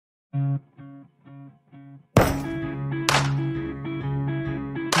How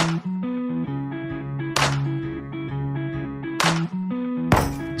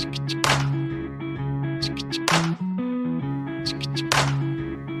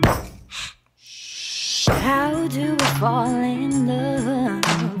do we fall in love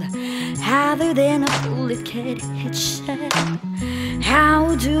other than a bullet get hit shot?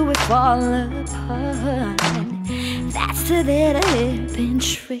 How do we fall apart? That's the bit I have been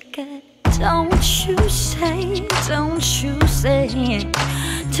triggered. Don't you say, don't you say,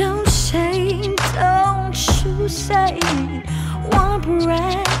 don't say, don't you say. One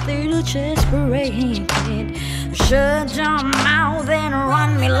breath, it'll just break it. Shut your mouth and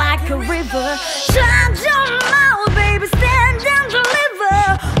run me like a river. Shut your mouth, baby, stand and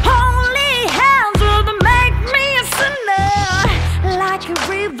deliver. Holy hands will make me a sinner. Like a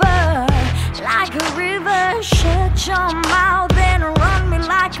river, like a river. Shut your mouth and run me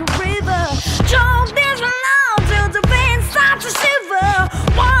like a river. Choke this loud till the veins start to shiver.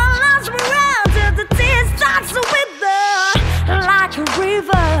 One last breath till the tears start to wither. Like a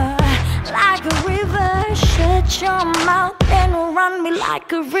river, like a river. Shut your mouth and run me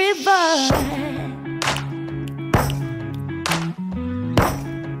like a river.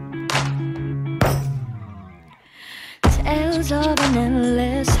 Tales of an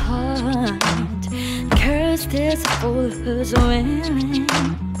endless heart. Cursed is a fool who's willing.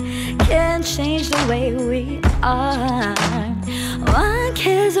 Can't change the way we are. One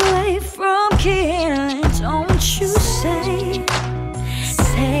kiss away from killing. Don't you say,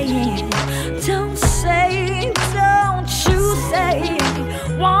 say it. Don't say, don't you say.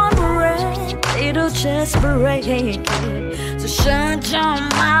 One breath, it'll just break it. So shut your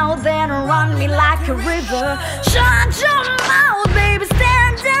mouth and run me like a river. Shut your mouth, baby,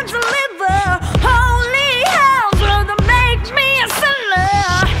 stand and deliver. Holy hands will make me a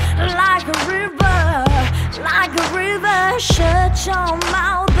sinner. Like a river, like a river. Shut your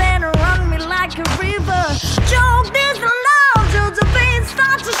mouth and run me like a river. Choke this loud till the veins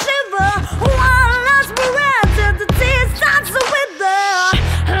start to shiver. One last breath till the tears start to wither.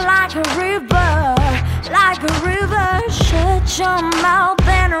 Like a river, like a river. Shut your mouth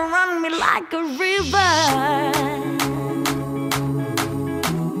and run me like a river.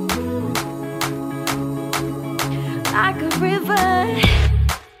 Like a river.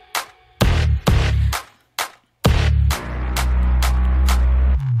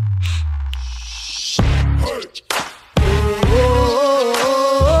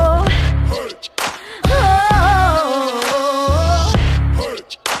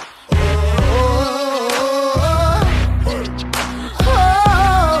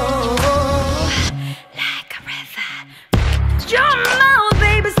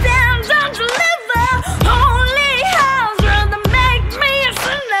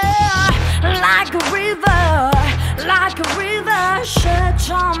 Shut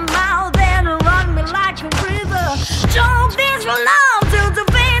your mouth and run me like a river. Choke this loud till the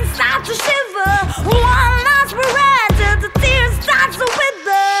veins start to shiver. One last breath till the tears start to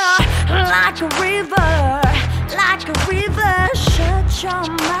wither. Like a river, like a river. Shut your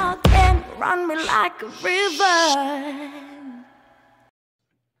mouth and run me like a river.